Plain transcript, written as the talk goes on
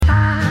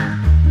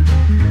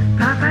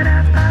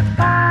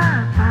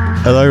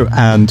Hello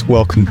and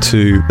welcome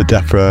to the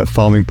DEFRA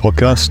Farming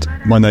Podcast.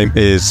 My name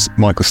is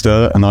Michael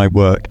Sturla and I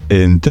work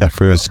in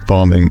DEFRA's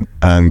Farming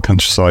and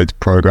Countryside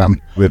programme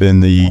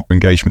within the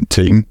engagement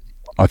team.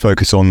 I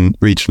focus on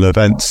regional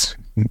events,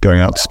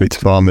 going out to speak to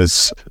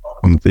farmers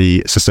on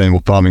the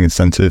Sustainable Farming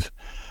Incentive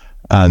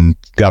and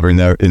gathering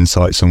their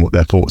insights on what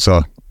their thoughts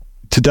are.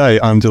 Today,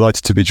 I'm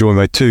delighted to be joined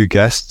by two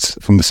guests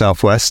from the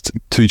Southwest,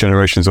 two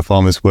generations of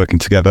farmers working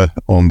together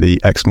on the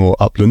Exmoor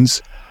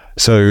uplands.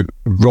 So,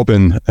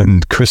 Robin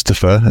and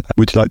Christopher,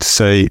 would you like to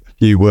say a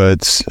few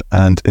words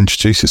and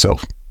introduce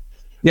yourself?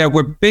 Yeah,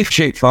 we're beef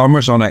sheep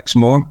farmers on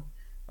Exmoor.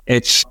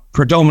 It's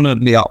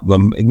predominantly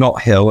upland,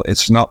 not hill.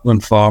 It's an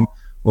upland farm,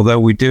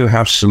 although we do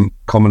have some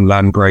common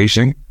land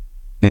grazing.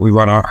 We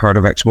run our herd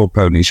of Exmoor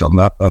ponies on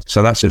that,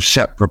 so that's a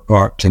separate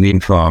part to the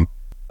farm.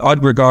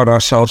 I'd regard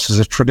ourselves as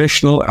a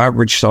traditional,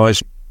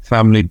 average-sized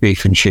family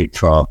beef and sheep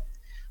farm.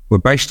 We're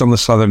based on the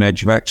southern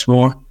edge of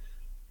Exmoor.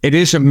 It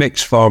is a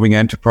mixed farming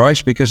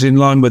enterprise because in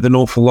line with an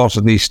awful lot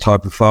of these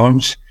type of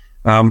farms,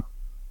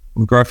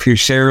 we grow a few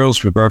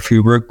cereals, we grow a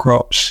few root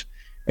crops.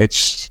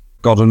 It's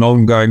got an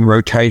ongoing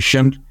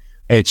rotation.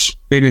 It's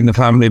been in the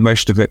family,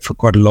 most of it, for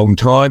quite a long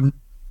time.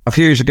 A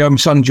few years ago, my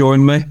son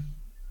joined me.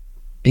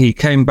 He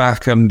came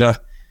back and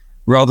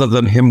rather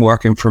than him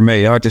working for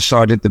me, I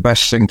decided the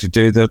best thing to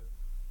do that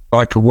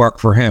I could work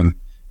for him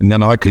and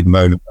then I could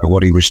moan about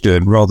what he was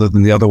doing rather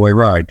than the other way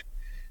around.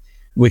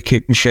 We're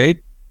keeping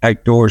sheep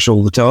outdoors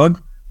all the time,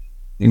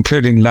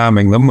 including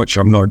lambing them, which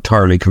I'm not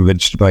entirely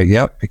convinced about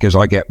yet because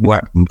I get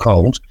wet and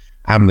cold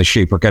and the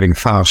sheep are getting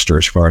faster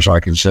as far as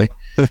I can see.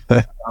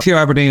 A few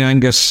Aberdeen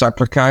Angus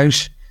suckler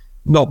cows,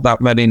 not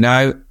that many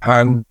now,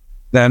 and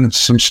then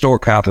some store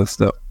cattle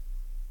that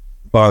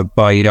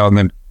buy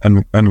young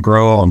and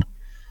grow on.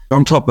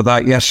 On top of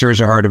that, yes, there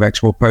is a herd of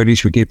Exmoor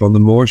ponies we keep on the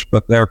moors,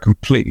 but they're a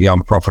completely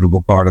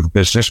unprofitable part of the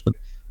business, but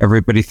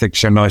everybody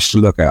thinks they're nice to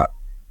look at.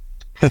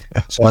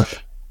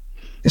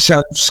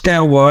 So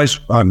scale-wise,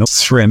 I don't know,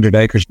 300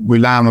 acres. We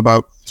lamb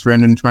about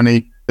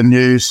 320 in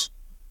ewes,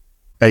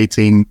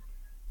 18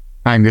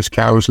 Angus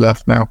cows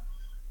left now,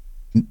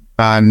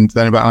 and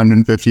then about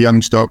 150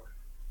 young stock.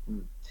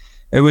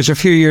 It was a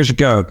few years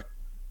ago,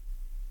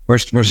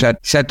 Christopher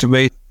said to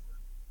me,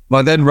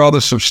 my then rather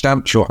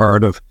substantial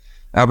herd of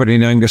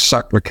Aberdeen Angus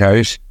suckler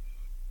cows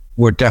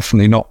were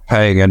definitely not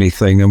paying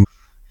anything and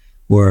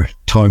were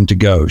time to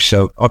go.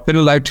 So I've been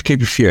allowed to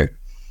keep a few.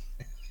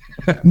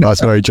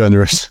 That's very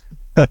generous.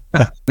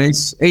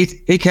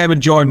 He came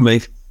and joined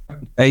me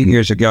 8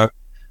 years ago.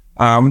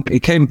 He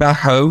came back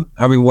home,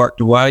 having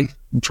worked away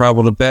and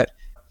travelled a bit.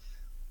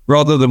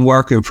 Rather than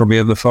working for me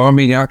on the farm,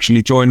 he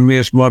actually joined me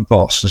as my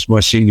boss, as my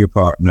senior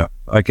partner.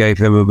 I gave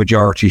him a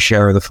majority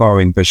share of the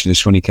farming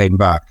business when he came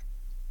back.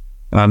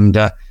 And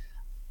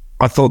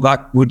I thought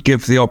that would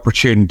give the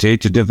opportunity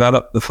to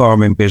develop the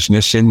farming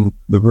business in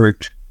the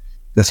route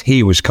that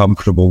he was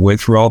comfortable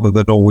with, rather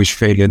than always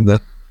feeling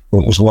that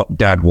it was what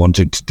Dad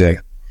wanted to do.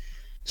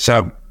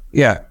 So,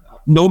 yeah,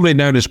 normally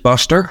known as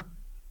Buster.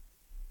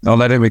 I'll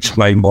let him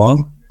explain why.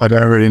 I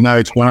don't really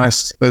know. To be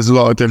honest, there's a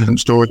lot of different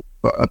stories,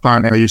 but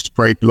apparently I used to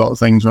break a lot of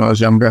things when I was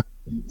younger.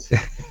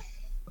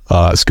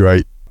 That's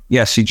great.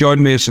 Yes, he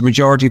joined me as a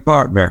majority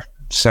partner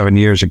 7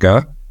 years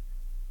ago.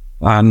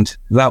 And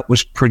that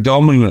was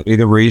predominantly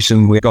the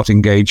reason we got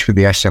engaged with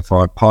the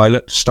SFI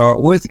pilot to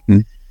start with,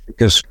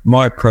 because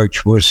my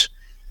approach was,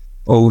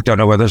 don't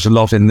know whether there's a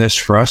lot in this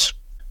for us.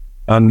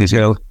 And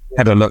he'll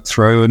had a look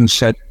through and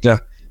said,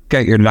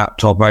 get your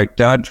laptop out,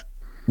 Dad.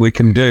 We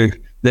can do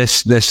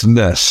this, this, and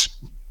this.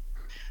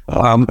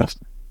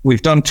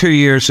 We've done 2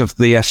 years of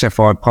the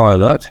SFI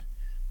pilot,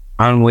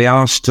 and we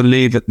asked to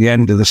leave at the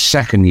end of the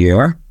second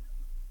year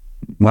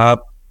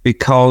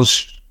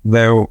because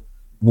there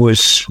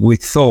was, we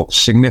thought,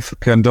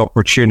 significant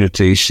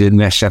opportunities in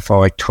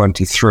SFI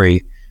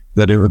 23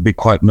 that it would be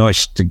quite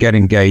nice to get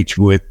engaged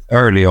with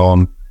early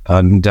on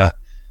and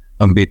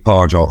be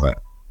part of it.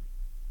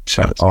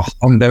 So I'll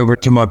hand over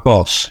to my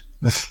boss.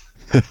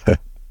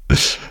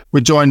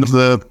 We joined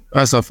the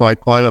SFI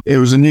pilot. It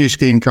was a new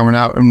scheme coming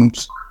out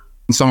and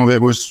some of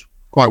it was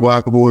quite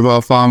workable with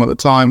our farm at the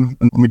time.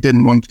 And we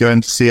didn't want to go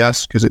into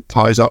CS because it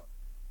ties up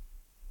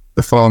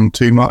the farm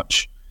too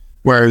much,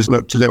 whereas it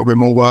looked a little bit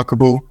more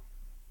workable.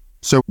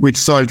 So we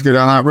decided to go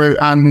down that route.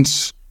 And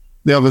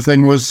the other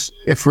thing was,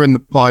 if we're in the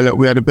pilot,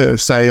 we had a bit of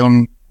say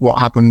on what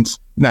happened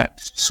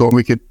next. So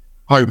we could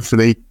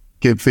hopefully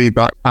give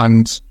feedback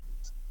and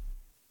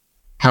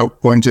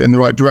help point it in the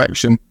right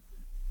direction.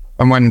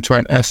 And when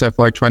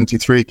SFI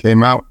 23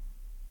 came out,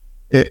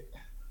 it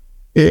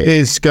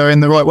is going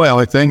the right way,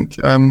 I think.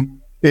 It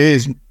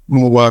is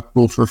more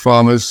workable for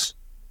farmers,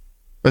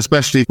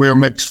 especially if we're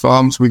mixed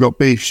farms. We got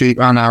beef, sheep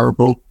and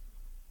arable.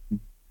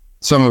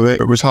 Some of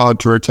it was hard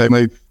to rotate.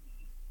 They've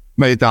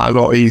made that a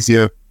lot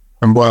easier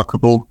and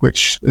workable,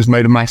 which has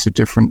made a massive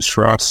difference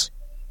for us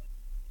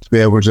to be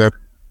able to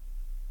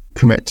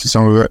commit to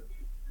some of it.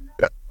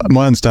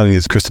 My understanding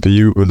is, Christopher,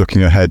 you were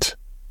looking ahead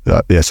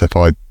at the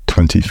SFI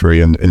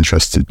 23 and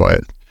interested by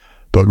it.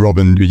 But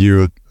Robin, you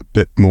were a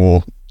bit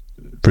more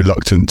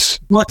reluctant.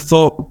 I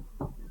thought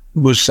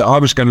was I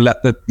was going to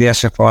let the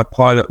SFI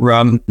pilot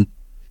run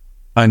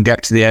and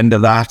get to the end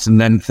of that and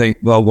then think,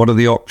 well, what are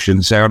the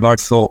options there? And I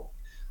thought,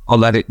 I'll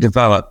let it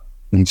develop.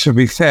 And to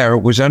be fair,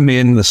 it was only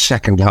in the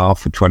second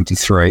half of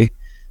 23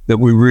 that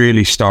we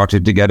really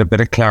started to get a bit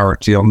of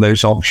clarity on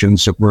those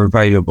options that were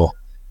available.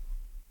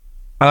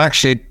 And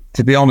actually,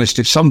 to be honest,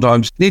 it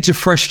sometimes needs a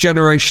fresh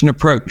generation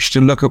approach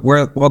to look at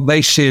what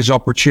they see as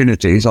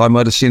opportunities I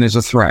might have seen as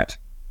a threat.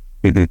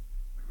 Mm-hmm.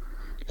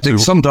 I think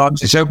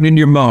sometimes it's opening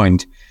your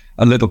mind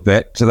a little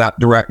bit to that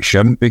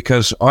direction,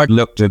 because I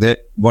looked at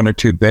it one or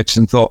two bits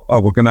and thought, oh,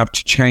 we're going to have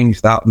to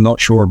change that. I'm not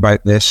sure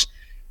about this.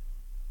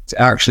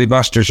 Actually,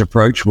 Buster's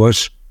approach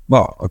was,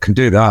 well, I can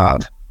do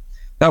that.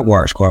 That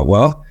works quite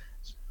well.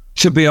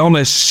 To be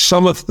honest,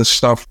 some of the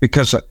stuff,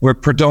 because we're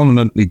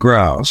predominantly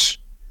grass,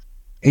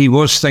 he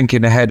was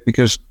thinking ahead,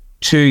 because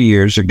 2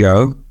 years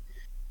ago,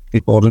 he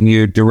bought a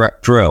new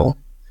direct drill.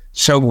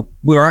 So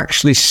we're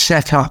actually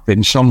set up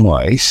in some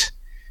ways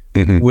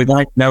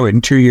without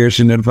knowing 2 years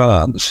in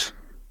advance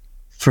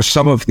for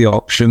some of the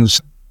options.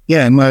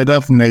 Yeah, no,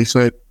 definitely.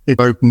 So it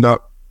opened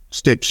up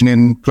stitching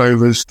in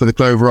clovers for the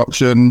clover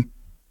option.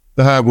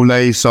 The herbal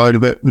lays side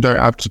of it, we don't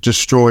have to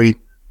destroy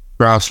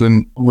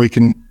grassland. We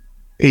can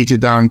eat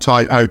it down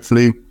tight,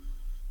 hopefully,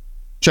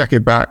 check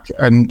it back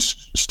and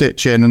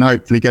stitch in and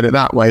hopefully get it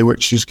that way,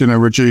 which is going to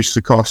reduce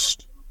the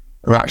cost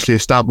of actually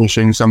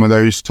establishing some of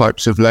those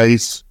types of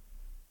lays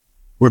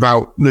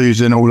without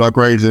losing all our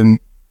grazing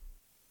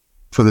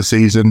for the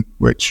season,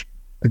 which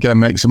again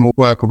makes it more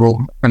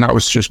workable. And that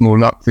was just more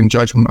luck than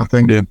judgment, I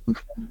think. Yeah.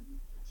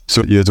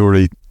 So you had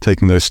already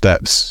taken those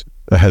steps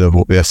ahead of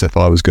what the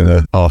SFI was going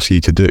to ask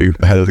you to do,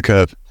 ahead of the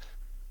curve.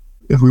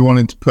 If we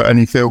wanted to put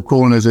any field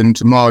corners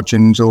into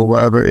margins or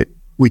whatever,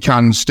 we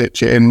can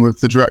stitch it in with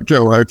the direct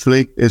drill,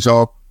 hopefully, is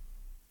our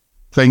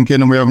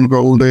thinking, and we haven't got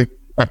all the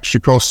extra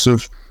costs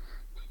of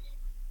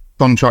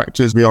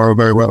contractors. We are a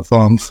very well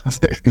farmed.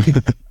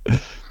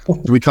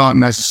 We can't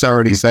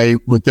necessarily say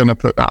we're going to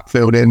put that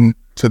field in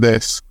to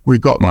this. We've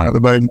got that at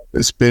the moment.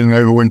 It's been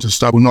over winter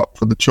stubble, not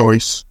for the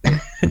choice,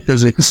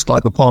 because it's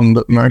like the pond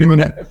at the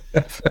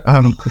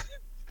moment.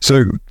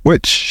 So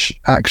which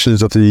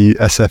actions of the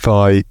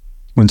SFI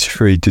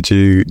 23 did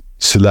you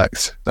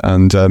select,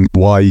 and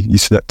why you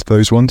selected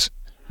those ones?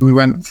 We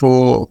went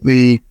for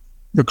the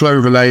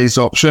clover lays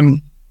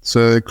option,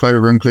 so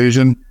clover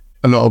inclusion.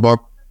 A lot of our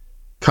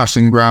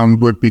cutting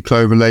ground would be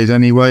clover lays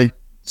anyway,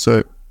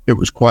 so it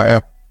was quite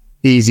a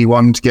easy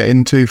one to get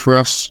into for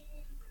us,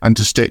 and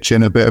to stitch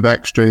in a bit of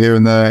extra here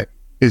and there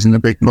isn't a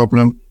big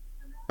problem.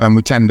 And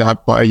we tend to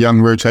have quite a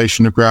young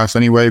rotation of grass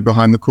anyway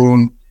behind the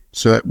corn,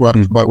 so it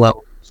works quite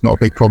well. It's not a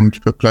big problem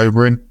to put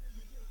clover in.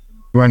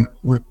 We're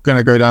going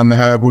to go down the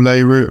herbal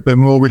lay route a bit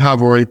more. We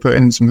have already put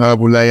in some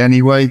herbal lay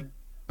anyway,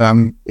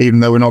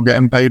 even though we're not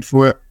getting paid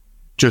for it,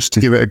 just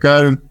to give it a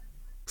go.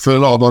 For a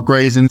lot of our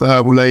grazing, the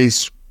herbal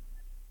lays,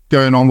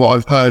 going on what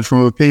I've heard from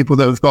other people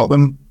that have got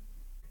them,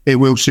 it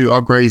will suit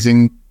our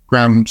grazing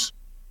ground.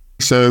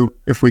 So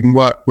if we can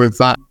work with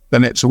that,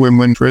 then it's a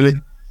win-win, really.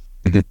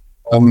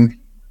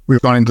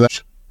 We've gone into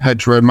the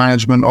hedgerow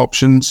management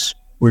options.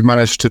 We've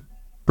managed to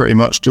pretty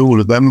much do all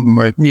of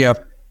them. Yeah.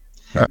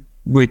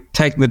 We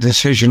take the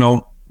decision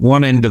on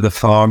one end of the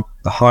farm.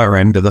 The higher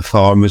end of the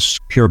farm is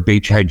pure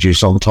beech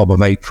hedges on top of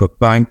 8-foot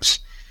banks.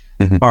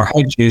 Our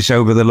hedges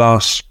over the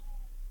last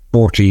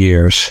 40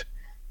 years,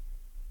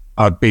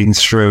 I've been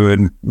through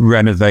and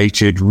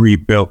renovated,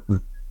 rebuilt,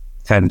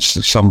 fenced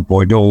at some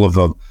point, all of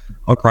them.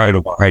 I'm proud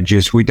of our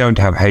hedges. We don't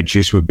have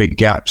hedges with big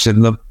gaps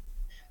in them.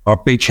 Our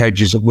beech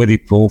hedges at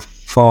Whittypool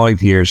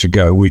 5 years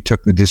ago, we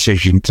took the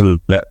decision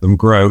to let them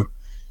grow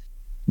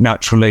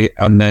naturally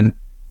and then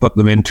put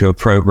them into a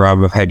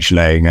program of hedge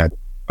laying.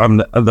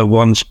 And the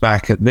ones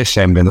back at this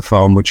end of the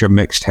farm, which are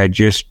mixed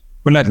hedges,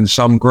 we're letting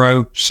some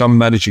grow, some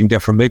managing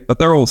differently, but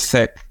they're all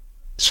thick,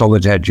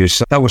 solid hedges.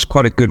 So that was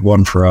quite a good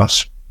one for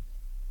us.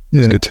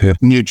 Yeah, good to hear.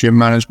 Nutrient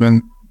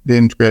management, the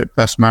integrated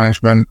pest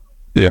management.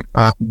 Yeah.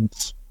 And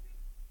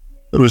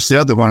it was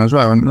the other one as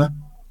well, wasn't it?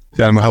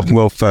 The animal health and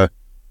welfare.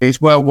 It's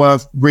well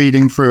worth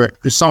reading through it,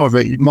 because some of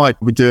it you might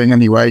be doing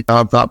anyway to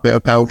have that bit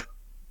of help.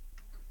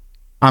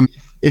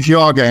 If you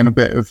are getting a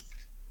bit of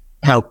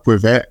help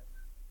with it,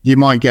 you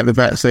might get the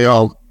vet say,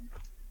 oh,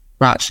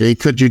 actually,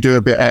 could you do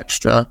a bit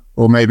extra,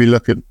 or maybe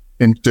look at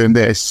doing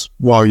this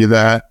while you're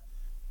there,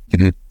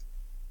 and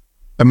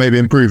maybe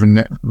improving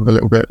it a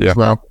little bit as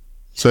well.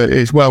 So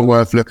it's well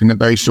worth looking at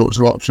those sorts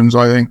of options,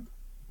 I think,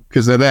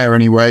 because they're there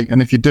anyway.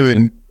 And if you're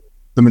doing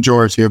the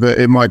majority of it,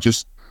 it might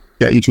just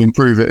get you to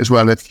improve it as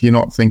well, if you're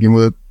not thinking,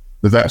 well,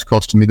 the vet's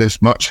costing me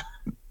this much.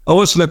 I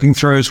was looking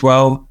through as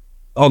well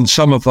on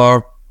some of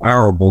our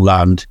arable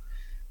land,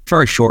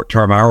 very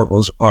short-term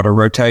arables, part of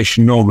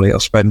rotation. Normally I'll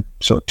spend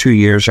sort of 2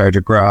 years out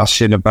of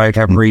grass in about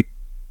every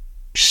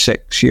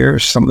 6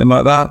 years, something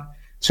like that.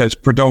 So it's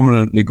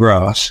predominantly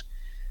grass.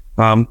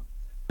 I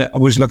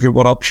was looking at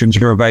what options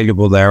are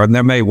available there, and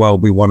there may well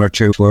be one or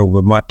two where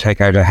we might take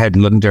out a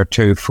headland or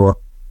two for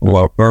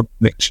herb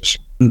mixes.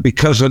 And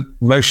because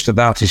most of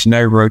that is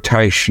now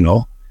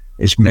rotational,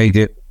 it's made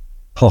it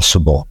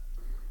possible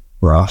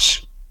for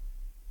us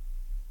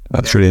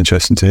That's really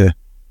interesting to hear.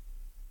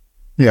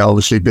 Yeah,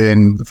 obviously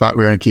being the fact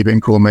we only keep it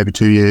in core maybe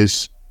 2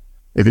 years,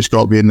 if it's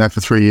got to be in there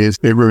for 3 years,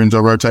 it ruins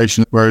our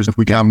rotation. Whereas if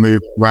we can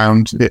move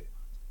around,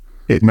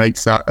 it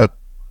makes that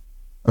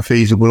a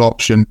feasible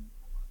option.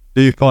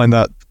 Do you find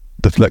that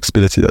the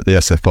flexibility that the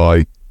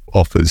SFI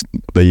offers,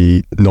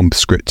 the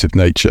non-prescriptive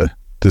nature,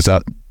 does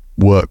that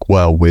work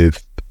well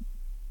with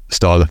the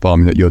style of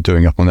farming that you're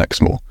doing up on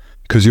Exmoor?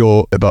 Because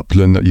you're of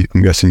upland,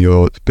 I'm guessing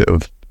you're a bit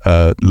of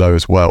low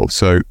as well.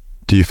 So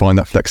do you find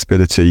that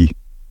flexibility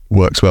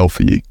works well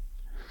for you?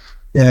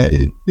 Yeah,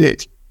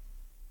 it's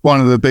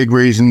one of the big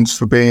reasons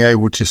for being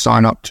able to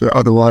sign up to it.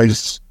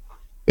 Otherwise,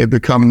 it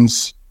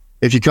becomes,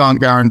 if you can't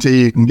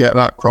guarantee you can get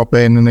that crop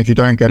in, and if you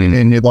don't get it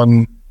in, you're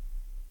then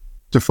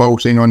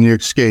defaulting on your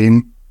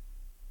scheme.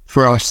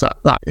 For us,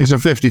 that is a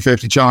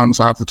 50-50 chance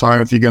half the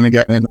time if you're going to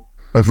get in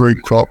a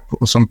root crop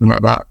or something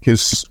like that,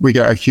 because we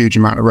get a huge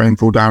amount of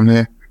rainfall down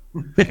here.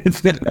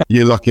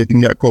 You're lucky you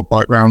can get a crop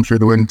bite round through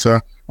the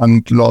winter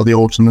and a lot of the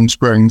autumn and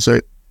spring. So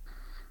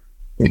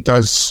it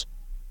does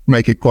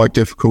make it quite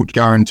difficult to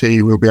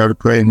guarantee we'll be able to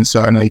put in a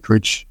certain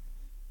acreage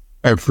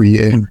every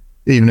year,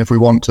 even if we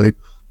want to.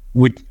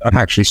 We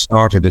actually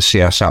started a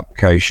CS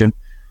application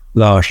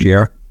last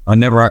year. I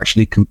never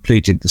actually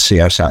completed the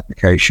CS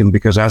application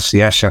because as the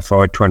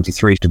SFI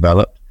 23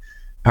 developed,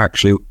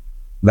 actually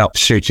that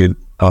suited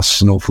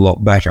us an awful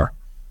lot better.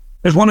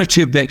 There's one or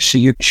two bits that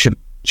you should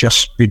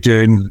just be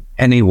doing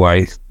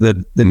anyway.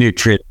 The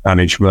nutrient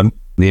management,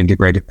 the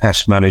integrated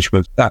pest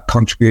management, that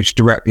contributes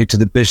directly to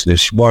the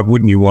business. Why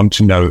wouldn't you want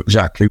to know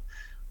exactly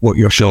what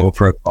your soil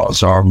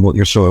profiles are and what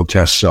your soil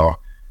tests are?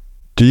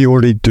 Do you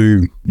already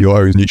do your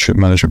own nutrient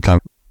management plan?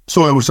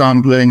 Soil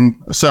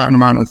sampling, a certain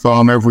amount of the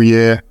farm every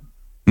year.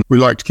 We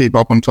like to keep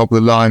up on top of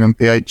the line and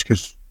pH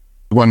because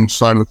one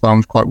side of the farm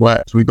is quite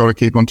wet, so we've got to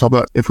keep on top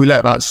of it. If we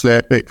let that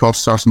slip, it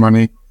costs us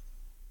money.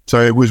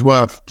 So it was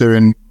worth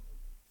doing.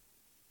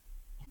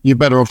 You're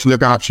better off to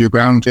look after your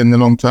ground in the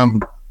long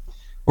term.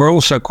 We're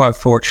also quite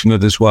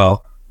fortunate as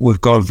well.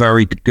 We've got a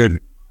very good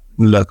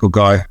local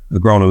guy,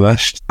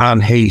 agronomist,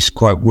 and he's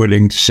quite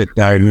willing to sit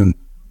down and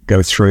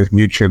go through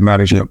nutrient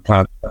management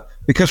plan.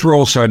 Because we're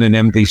also in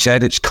an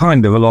MVZ, it's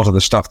kind of a lot of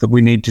the stuff that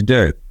we need to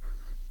do.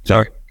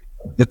 So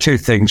the two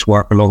things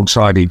work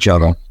alongside each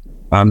other.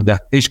 And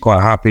he's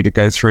quite happy to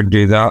go through and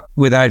do that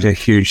without a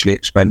hugely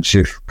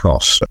expensive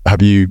cost.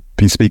 Have you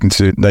been speaking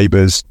to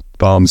neighbours,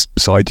 farms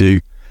beside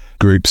you,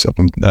 groups up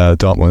on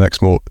Dartmoor and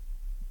Exmoor?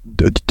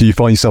 Do you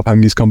find yourself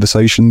having these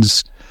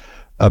conversations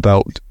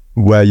about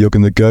where you're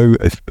going to go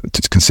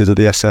to consider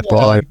the SFI?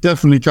 Yeah, it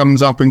definitely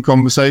comes up in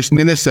conversation.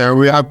 In this area,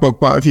 we have got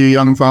quite a few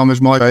young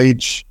farmers my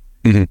age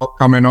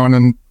coming on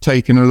and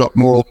taking a lot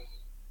more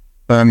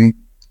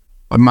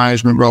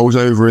management roles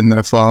over in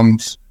their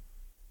farms.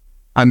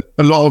 And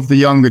a lot of the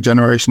younger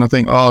generation, I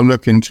think, are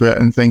looking into it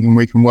and thinking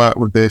we can work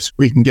with this,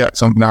 we can get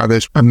something out of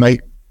this and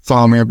make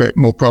farming a bit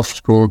more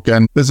profitable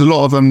again. There's a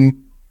lot of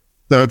them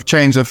that have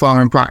changed their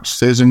farming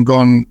practices and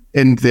gone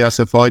into the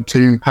SFI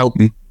to help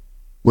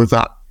with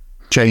that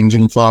change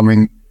in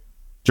farming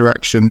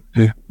direction.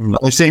 Yeah.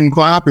 They seem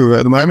quite happy with it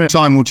at the moment.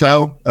 Time will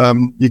tell.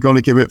 You've got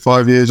to give it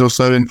 5 years or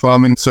so in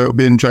farming, so it'll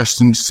be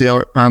interesting to see how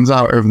it pans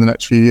out over the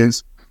next few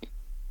years.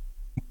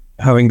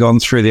 Having gone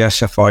through the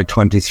SFI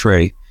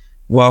 23,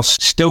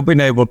 whilst still being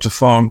able to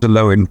farm the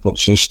low input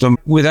system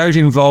without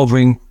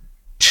involving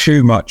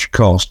too much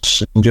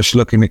costs and just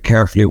looking at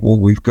carefully at what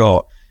we've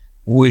got,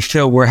 we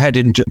feel we're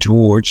heading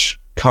towards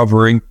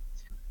covering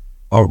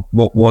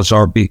what was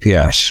our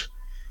BPS.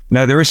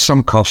 Now, there is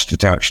some cost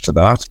attached to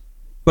that,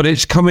 but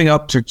it's coming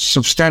up to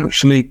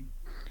substantially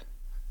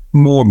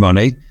more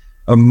money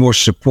and more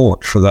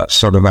support for that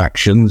sort of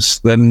actions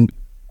than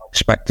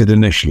expected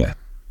initially.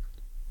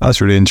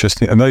 That's really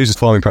interesting. And those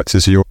farming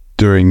practices you're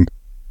doing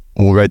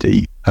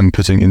already and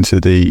putting into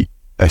the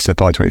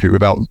SFI 23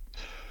 without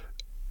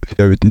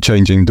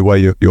changing the way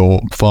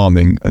you're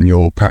farming and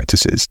your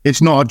practices?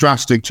 It's not a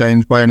drastic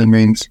change by any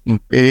means.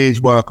 It is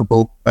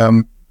workable.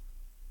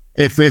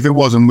 If it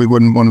wasn't, we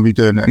wouldn't want to be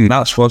doing it. And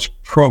that's what's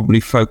probably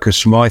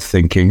focused my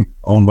thinking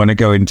on when I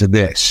go into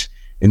this,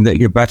 in that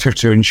you're better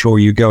to ensure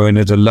you go in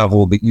at a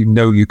level that you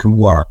know you can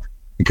work,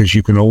 because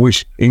you can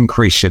always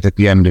increase it at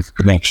the end of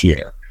the next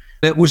year.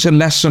 It was a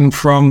lesson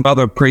from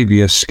other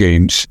previous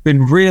schemes.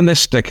 Been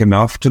realistic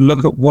enough to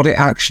look at what it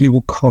actually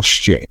will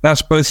cost you.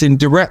 That's both in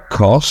direct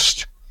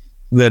cost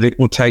that it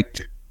will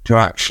take to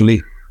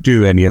actually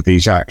do any of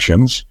these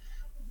actions,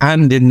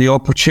 and in the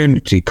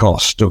opportunity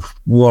cost of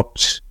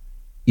what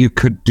you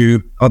could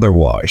do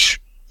otherwise.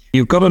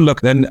 You've got to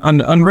look then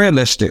and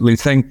realistically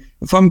think,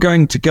 if I'm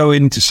going to go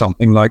into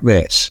something like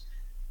this,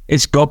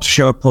 it's got to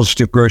show a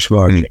positive gross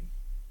margin,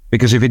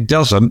 because if it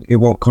doesn't, it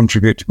won't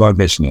contribute to my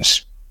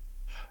business.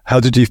 How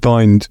did you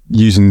find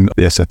using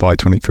the SFI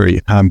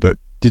 23 handbook?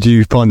 Did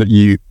you find that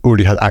you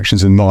already had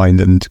actions in mind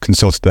and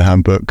consulted the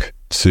handbook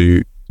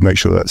to make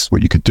sure that's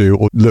what you could do,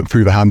 or look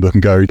through the handbook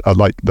and go, I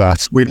like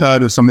that? We'd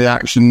heard of some of the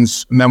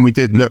actions, and then we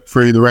did look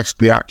through the rest of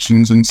the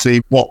actions and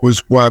see what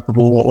was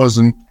workable, what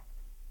wasn't.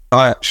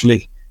 I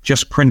actually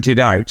just printed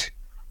out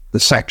the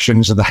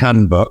sections of the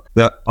handbook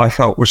that I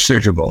felt were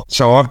suitable.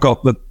 So I've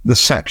got the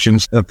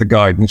sections of the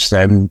guidance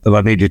then that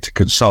I needed to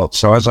consult.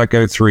 So as I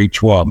go through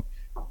each one,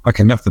 I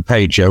can have the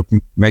page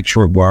open, make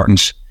sure it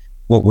works,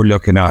 what we're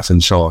looking at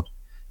and so on.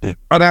 Yeah.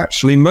 And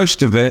actually,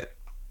 most of it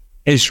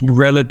is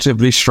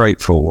relatively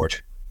straightforward.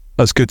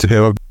 That's good to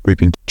hear. We've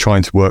been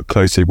trying to work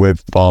closely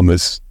with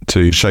farmers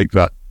to shape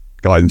that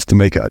guidance to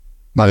make it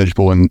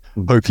manageable, and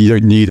hopefully you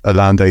don't need a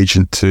land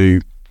agent to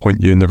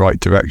point you in the right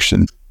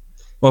direction.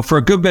 Well, for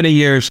a good many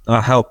years,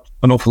 I helped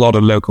an awful lot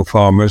of local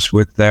farmers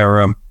with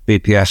their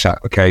BPS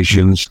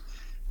applications,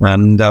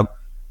 and the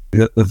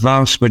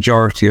vast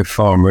majority of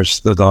farmers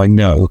that I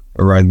know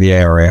around the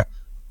area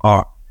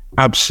are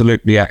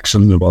absolutely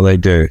excellent at what they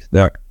do.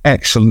 They're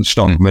excellent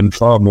stockmen,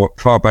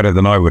 far better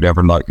than I would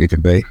ever likely to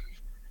be.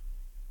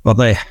 But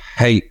they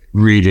hate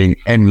reading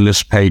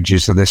endless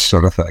pages of this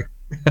sort of thing.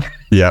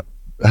 Yeah.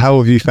 How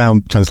have you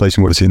found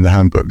translating what's in the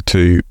handbook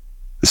to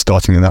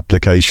starting an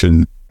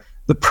application?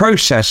 The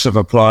process of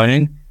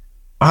applying,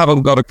 I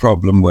haven't got a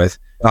problem with.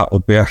 That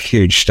would be a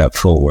huge step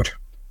forward.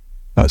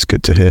 That's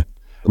good to hear.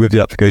 With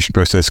the application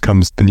process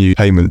comes the new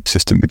payment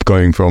system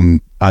going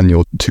from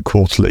annual to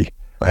quarterly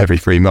every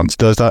 3 months.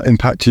 Does that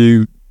impact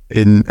you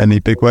in any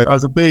big way?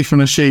 As a beef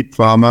and a sheep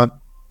farmer,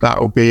 that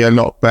will be a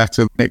lot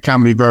better. It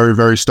can be very,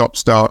 very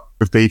stop-start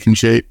with beef and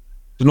sheep.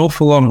 An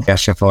awful lot of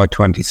SFI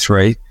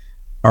 23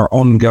 are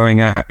ongoing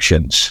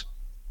actions,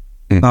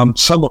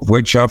 some of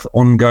which have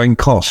ongoing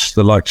costs,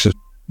 the likes of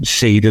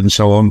seed and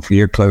so on for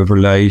your clover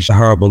lays,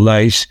 herbal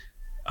lays,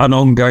 and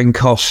ongoing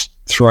costs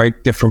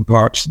throughout different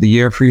parts of the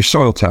year for your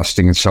soil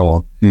testing and so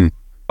on.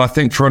 I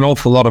think for an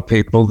awful lot of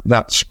people,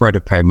 that spread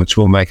of payments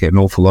will make it an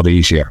awful lot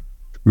easier.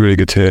 Really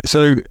good to hear.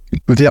 So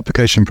with the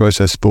application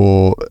process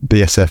for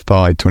the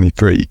SFI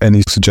 23,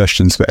 any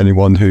suggestions for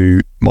anyone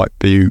who might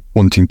be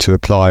wanting to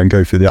apply and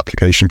go through the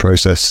application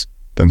process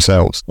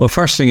themselves? Well,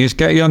 first thing is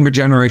get a younger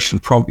generation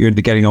to prompt you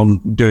into getting on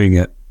doing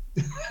it.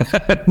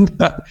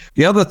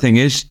 The other thing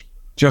is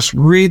just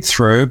read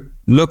through,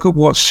 look at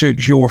what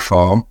suits your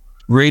farm,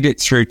 read it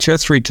through 2 or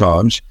 3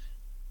 times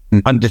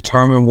and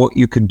determine what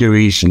you can do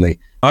easily.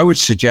 I would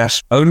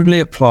suggest only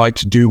apply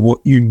to do what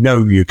you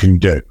know you can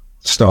do,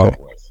 start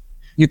with.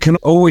 You can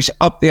always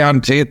up the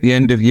ante at the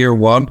end of year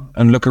 1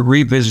 and look at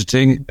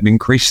revisiting and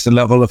increase the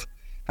level of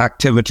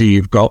activity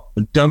you've got,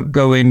 but don't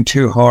go in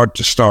too hard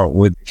to start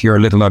with if you're a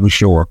little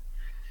unsure.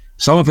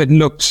 Some of it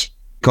looks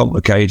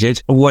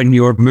complicated when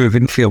you're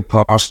moving field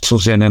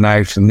parcels in and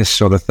out and this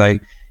sort of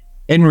thing.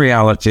 In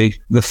reality,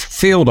 the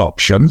field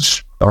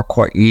options are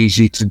quite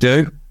easy to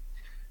do.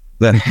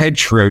 The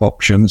hedgerow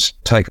options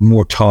take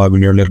more time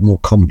and you're a little more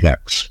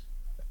complex.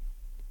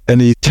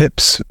 Any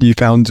tips you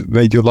found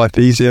made your life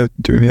easier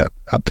during the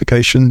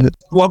application?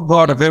 One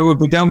part of it would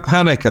be don't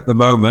panic at the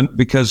moment,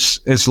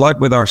 because it's like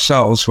with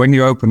ourselves, when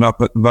you open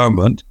up at the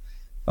moment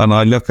and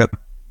I look at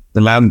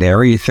the land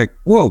area, you think,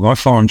 whoa, my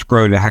farm's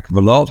grown a heck of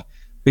a lot,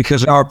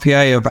 because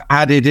RPA have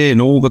added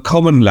in all the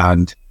common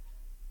land.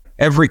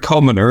 Every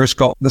commoner has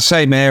got the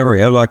same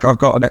area, like I've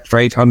got an extra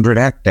 800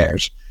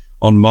 hectares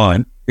on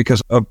mine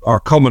because of our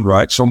common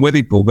rights on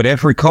Withypool, but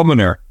every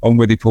commoner on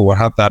Withypool will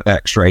have that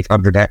extra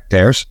 800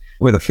 hectares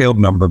with a field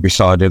number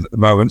beside it at the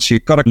moment. So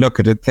you've got to look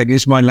at it and think,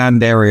 is my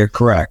land area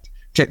correct?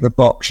 Tick the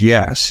box,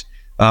 yes.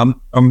 And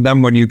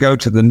then when you go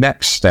to the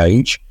next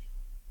stage,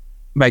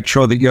 make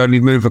sure that you only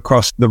move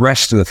across the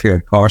rest of the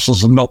field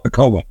parcels and not the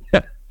common.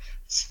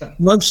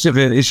 Most of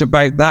it is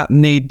about that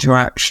need to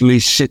actually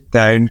sit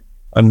down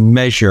and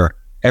measure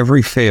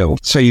every field.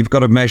 So you've got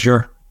to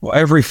measure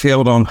every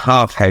field on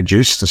half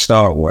hedges to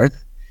start with.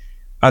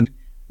 And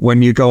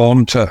when you go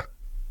on to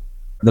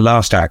the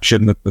last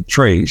action, the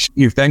trees,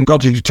 you've then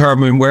got to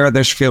determine where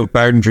there's field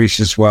boundaries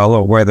as well,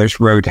 or where there's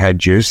road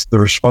hedges, the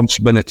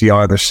responsibility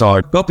either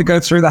side. Got to go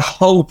through the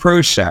whole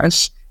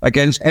process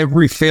against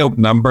every field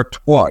number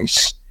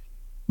twice,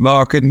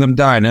 marking them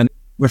down. And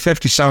with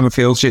 57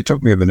 fields, it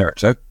took me a minute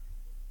or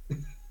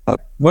two.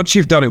 Once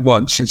you've done it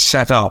once, it's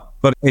set up,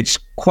 but it's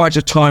quite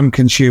a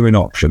time-consuming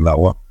option, that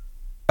one.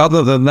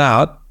 Other than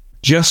that,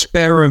 just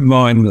bear in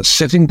mind that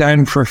sitting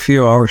down for a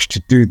few hours to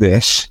do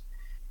this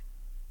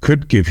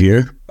could give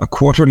you a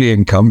quarterly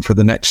income for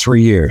the next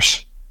 3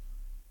 years.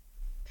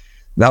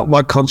 That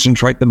might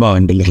concentrate the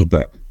mind a little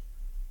bit.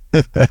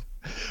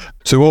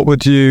 So what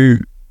would you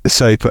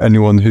say for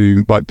anyone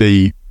who might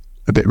be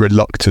a bit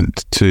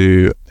reluctant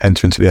to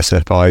enter into the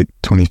SFI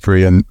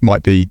 23 and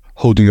might be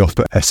holding off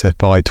for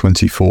SFI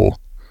 24?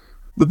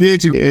 The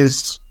beauty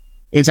is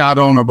it's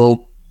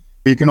add-onable.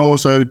 You can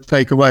also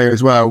take away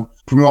as well.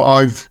 From what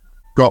I've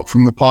got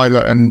from the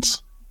pilot and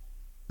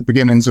the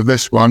beginnings of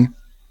this one,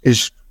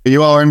 is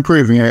you are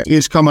improving it.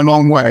 It's come a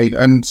long way,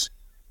 and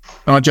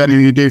I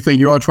genuinely do think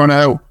you are trying to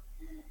help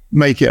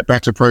make it a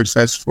better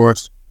process for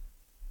us.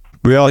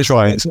 We are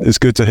trying. It's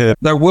good to hear.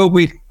 There will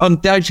be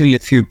undoubtedly a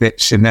few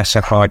bits in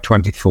SFI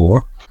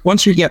 24.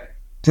 Once we get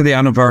to the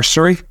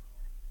anniversary,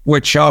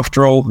 which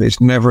after all is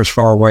never as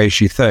far away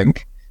as you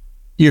think,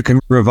 you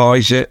can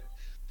revise it.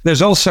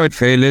 There's also a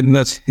feeling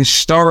that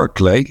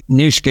historically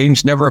new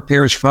schemes never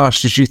appear as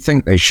fast as you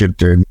think they should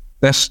do.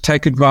 let's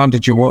take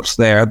advantage of what's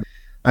there.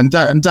 And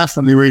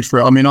definitely read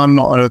through it. I mean, I'm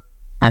not an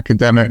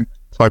academic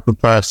type of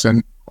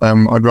person.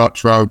 I'd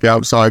rather be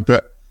outside,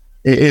 but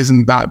it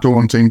isn't that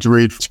daunting to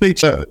read. Speak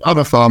to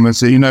other farmers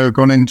that have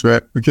gone into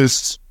it,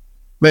 because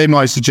they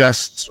might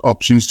suggest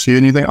options to you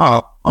and you think,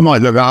 I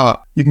might look that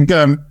up. You can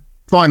go and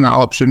find that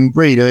option,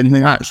 read it, and you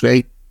think,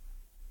 actually,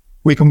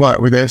 we can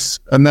work with this.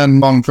 And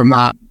then on from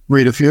that,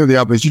 read a few of the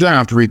others. You don't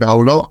have to read the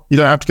whole lot. You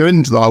don't have to go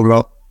into the whole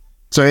lot.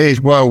 So it is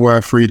well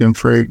worth reading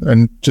through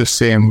and just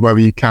seeing whether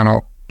you can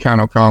or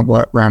can't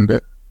work around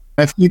it.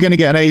 If you're going to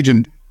get an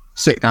agent,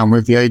 sit down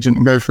with the agent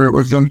and go through it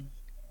with them,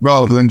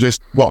 rather than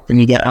just what can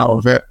you get out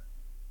of it.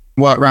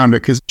 Work around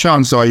it, because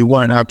chances are you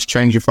won't have to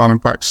change your farming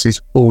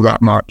practices all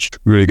that much.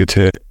 Really good to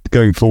hear.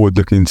 Going forward,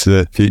 looking into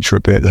the future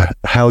a bit,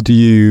 how do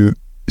you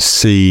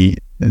see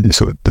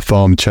sort of the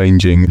farm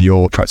changing,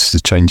 your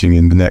practices changing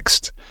in the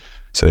next,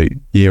 say,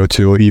 year or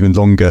two, or even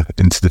longer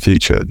into the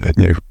future?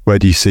 Where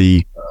do you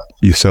see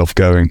yourself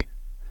going?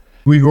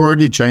 We've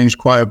already changed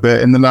quite a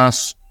bit in the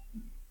last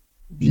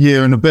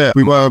year and a bit.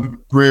 We were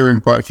rearing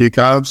quite a few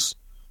calves.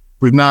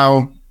 We've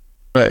now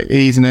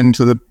easing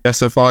into the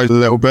SFI a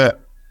little bit.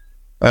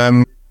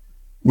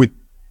 We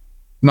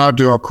now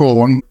do our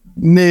corn.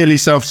 Nearly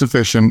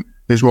self-sufficient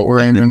is what we're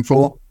aiming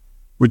for.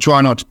 We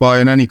try not to buy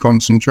in any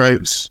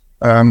concentrates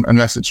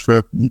unless it's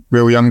for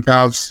real young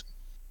calves.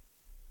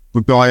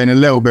 We buy in a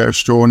little bit of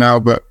straw now,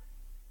 but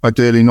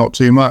ideally not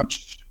too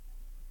much.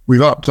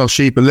 We've upped our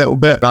sheep a little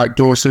bit,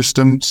 outdoor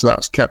system, so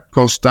that's kept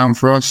costs down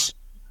for us.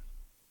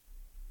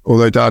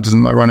 Although Dad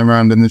doesn't like running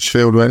around in this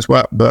field where it's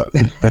wet, but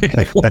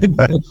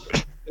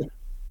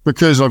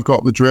because I've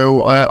got the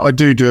drill, I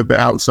do a bit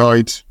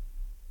outside,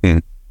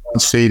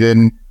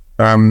 seeding,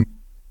 and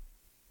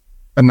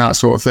that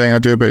sort of thing. I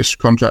do a bit of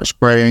contract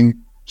spraying.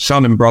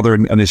 Son and brother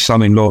and his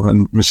son-in-law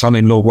and my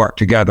son-in-law work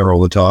together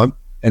all the time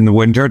in the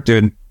winter,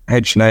 doing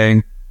hedge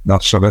laying,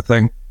 that sort of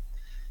thing.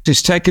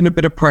 It's taken a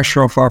bit of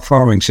pressure off our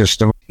farming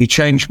system. He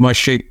changed my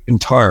sheep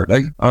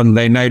entirely, and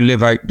they now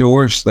live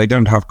outdoors. They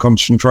don't have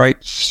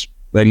concentrates.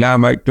 They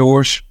lamb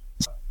outdoors,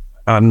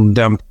 and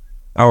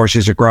ours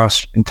is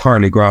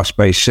entirely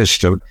grass-based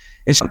system.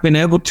 It's been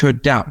able to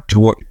adapt to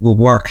what will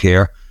work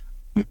here.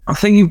 I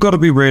think you've got to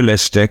be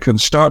realistic and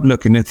start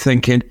looking and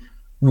thinking,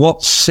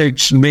 what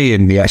suits me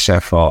in the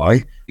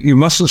SFI? You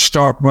mustn't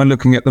start by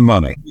looking at the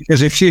money,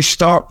 because if you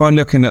start by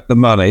looking at the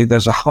money,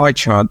 there's a high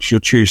chance you'll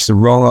choose the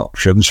wrong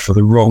options for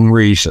the wrong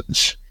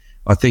reasons.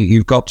 I think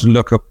you've got to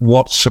look at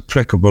what's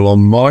applicable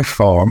on my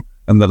farm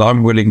and that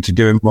I'm willing to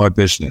do in my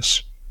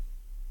business.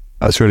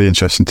 That's really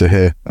interesting to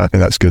hear. I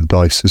think that's good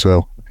advice as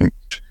well. I think.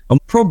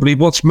 And probably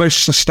what's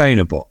most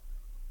sustainable.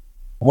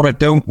 What I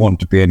don't want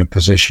to be in a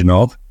position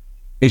of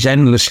is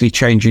endlessly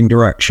changing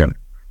direction.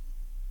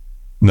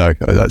 No,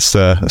 that's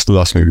the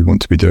last thing we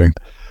want to be doing.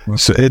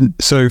 So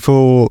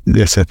for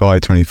the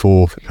SFI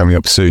 24 coming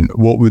up soon,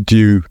 what would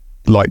you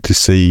like to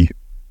see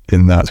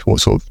in that? What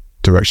sort of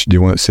direction do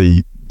you want to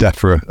see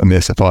DEFRA and the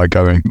SFI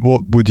going?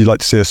 What would you like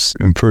to see us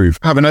improve?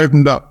 Having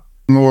opened up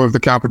more of the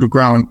capital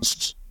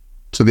grants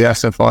to the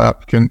SFI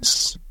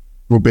applicants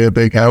will be a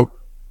big help.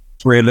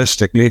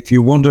 Realistically, if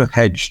you want a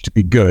hedge to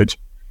be good,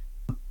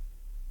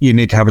 you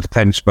need to have a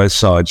defence both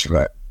sides of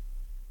it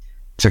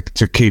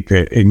to keep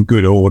it in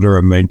good order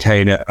and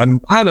maintain it.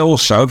 And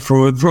also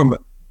from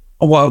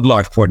a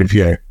wildlife point of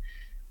view,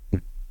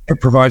 it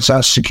provides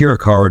that secure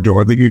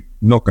corridor that you're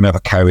not going to have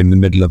a cow in the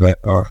middle of it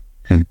or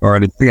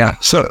anything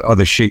else, or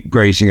the sheep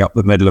grazing up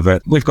the middle of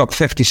it. We've got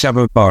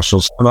 57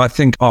 parcels, and I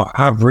think our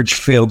average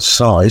field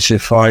size,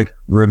 if I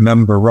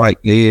remember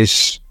rightly,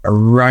 is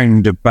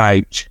around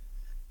about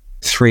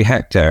 3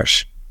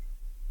 hectares.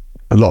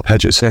 A lot of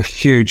hedges. It's a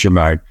huge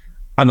amount.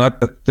 And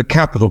the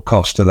capital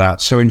cost of that,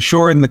 so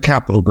ensuring the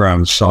capital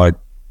ground side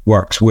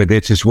works with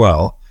it as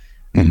well.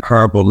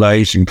 Herbal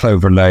lays and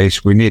clover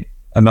lays, we need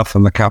enough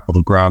on the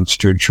capital grounds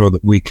to ensure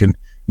that we can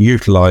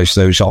utilise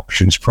those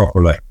options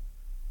properly.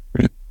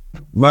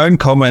 My own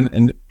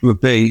comment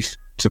would be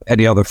to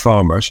any other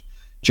farmers,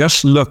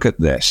 just look at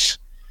this.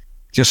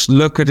 Just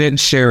look at it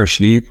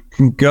seriously. You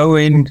can go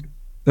in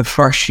the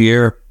first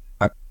year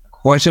at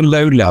quite a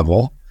low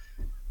level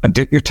and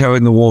dip your toe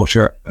in the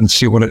water and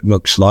see what it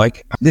looks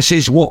like. This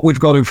is what we've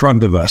got in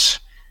front of us.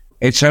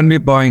 It's only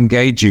by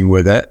engaging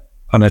with it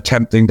and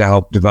attempting to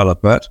help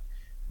develop it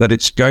that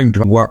it's going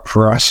to work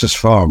for us as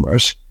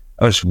farmers,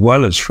 as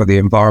well as for the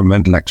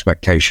environmental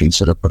expectations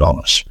that are put on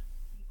us.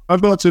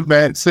 I've got to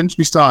admit, since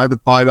we started the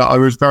pilot, I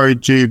was very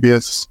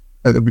dubious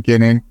at the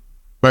beginning.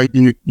 But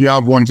you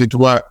have wanted to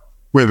work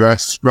with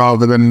us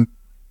rather than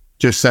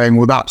just saying,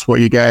 well, that's what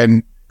you're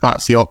getting,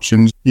 that's the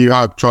options. You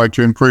have tried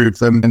to improve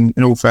them,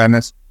 in all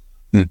fairness.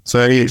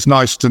 So it's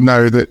nice to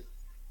know that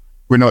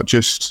we're not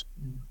just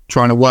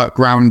trying to work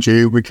around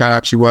you, we can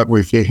actually work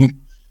with you.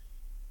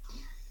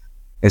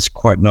 It's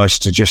quite nice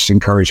to just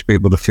encourage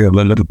people to feel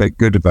a little bit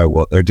good about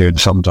what they're doing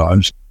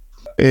sometimes.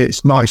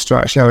 It's nice to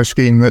actually have a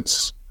scheme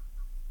that's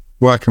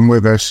working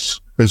with us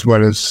as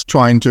well as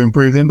trying to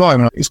improve the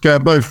environment. It's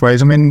going both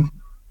ways. I mean,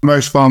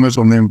 most farmers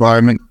on the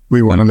environment,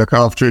 we want to look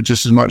after it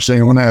just as much as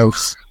anyone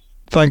else.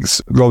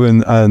 Thanks,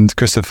 Robin and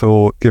Christopher,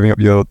 for giving up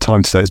your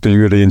time today. It's been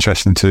really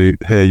interesting to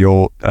hear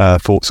your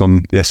thoughts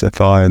on the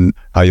SFI and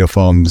how your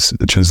farm's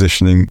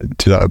transitioning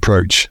to that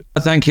approach.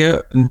 Thank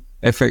you. And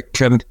if it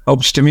can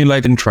help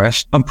stimulate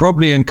interest and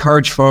probably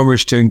encourage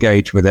farmers to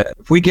engage with it,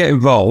 if we get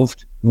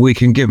involved, we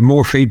can give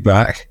more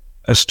feedback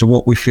as to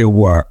what we feel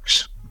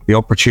works. The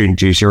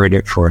opportunities are in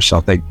it for us,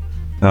 I think.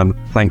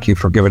 Thank you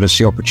for giving us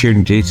the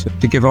opportunity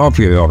to give our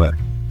view on it.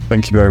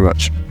 Thank you very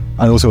much.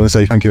 I also want to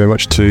say thank you very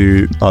much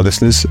to our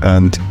listeners.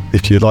 And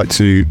if you'd like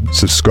to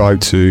subscribe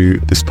to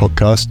this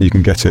podcast, you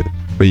can get it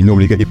where you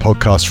normally get your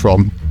podcast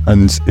from.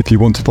 And if you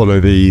want to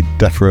follow the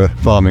DEFRA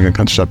Farming and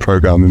Countryside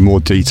Programme in more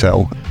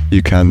detail,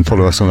 you can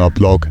follow us on our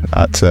blog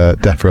at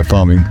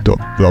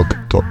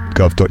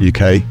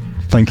defrafarming.blog.gov.uk.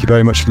 Thank you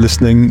very much for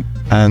listening.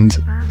 And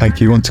thank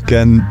you once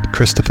again,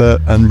 Christopher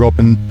and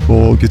Robin,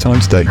 for your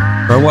time today.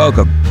 You're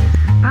welcome.